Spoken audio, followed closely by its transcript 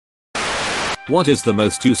What is the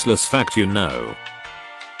most useless fact you know?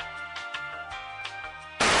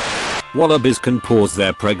 Wallabies can pause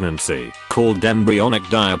their pregnancy, called embryonic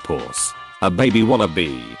diapause. A baby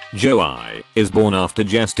wallaby, Joey, is born after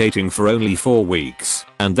gestating for only 4 weeks,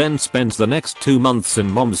 and then spends the next 2 months in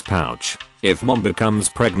mom's pouch. If mom becomes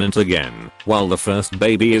pregnant again, while the first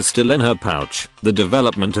baby is still in her pouch, the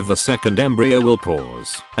development of the second embryo will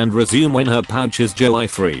pause, and resume when her pouch is Joey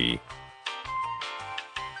free.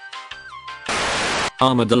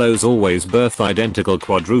 Armadillos always birth identical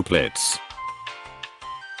quadruplets.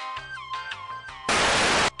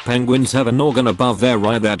 Penguins have an organ above their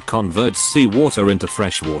eye that converts seawater into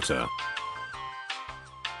fresh water.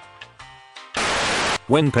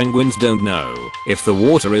 When penguins don't know if the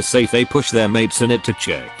water is safe, they push their mates in it to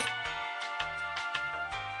check.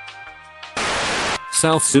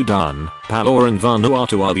 South Sudan, Palau and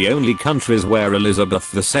Vanuatu are the only countries where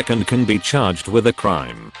Elizabeth II can be charged with a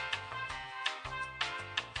crime.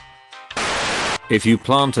 If you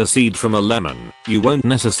plant a seed from a lemon, you won't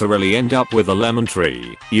necessarily end up with a lemon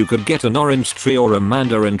tree. You could get an orange tree or a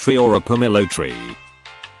mandarin tree or a pomelo tree.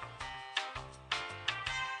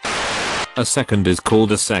 A second is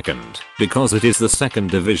called a second because it is the second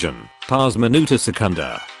division, pars minuta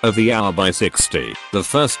secunda, of the hour by 60, the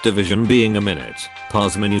first division being a minute,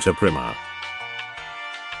 pars minuta prima.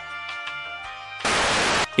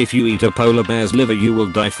 If you eat a polar bear's liver, you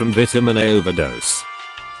will die from vitamin A overdose.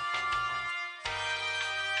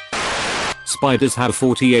 Spiders have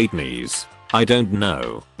 48 knees. I don't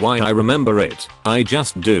know why I remember it, I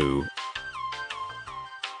just do.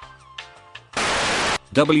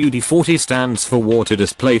 WD-40 stands for water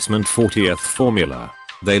displacement 40th formula.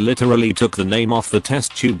 They literally took the name off the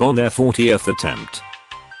test tube on their 40th attempt.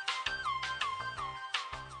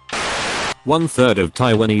 1/3 of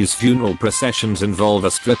Taiwanese funeral processions involve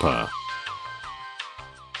a stripper.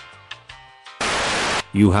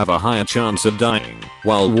 You have a higher chance of dying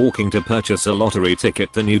while walking to purchase a lottery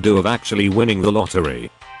ticket than you do of actually winning the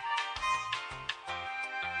lottery.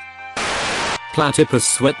 Platypus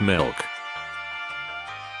sweat milk.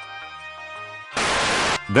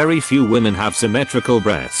 Very few women have symmetrical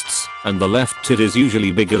breasts, and the left tit is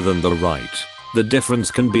usually bigger than the right. The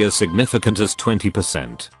difference can be as significant as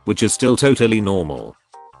 20%, which is still totally normal.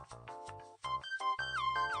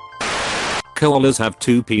 Koalas have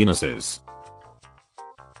 2 penises.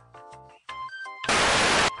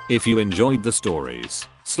 If you enjoyed the stories,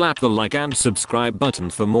 slap the like and subscribe button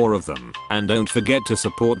for more of them, and don't forget to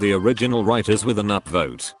support the original writers with an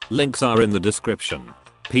upvote. Links are in the description.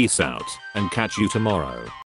 Peace out, and catch you tomorrow.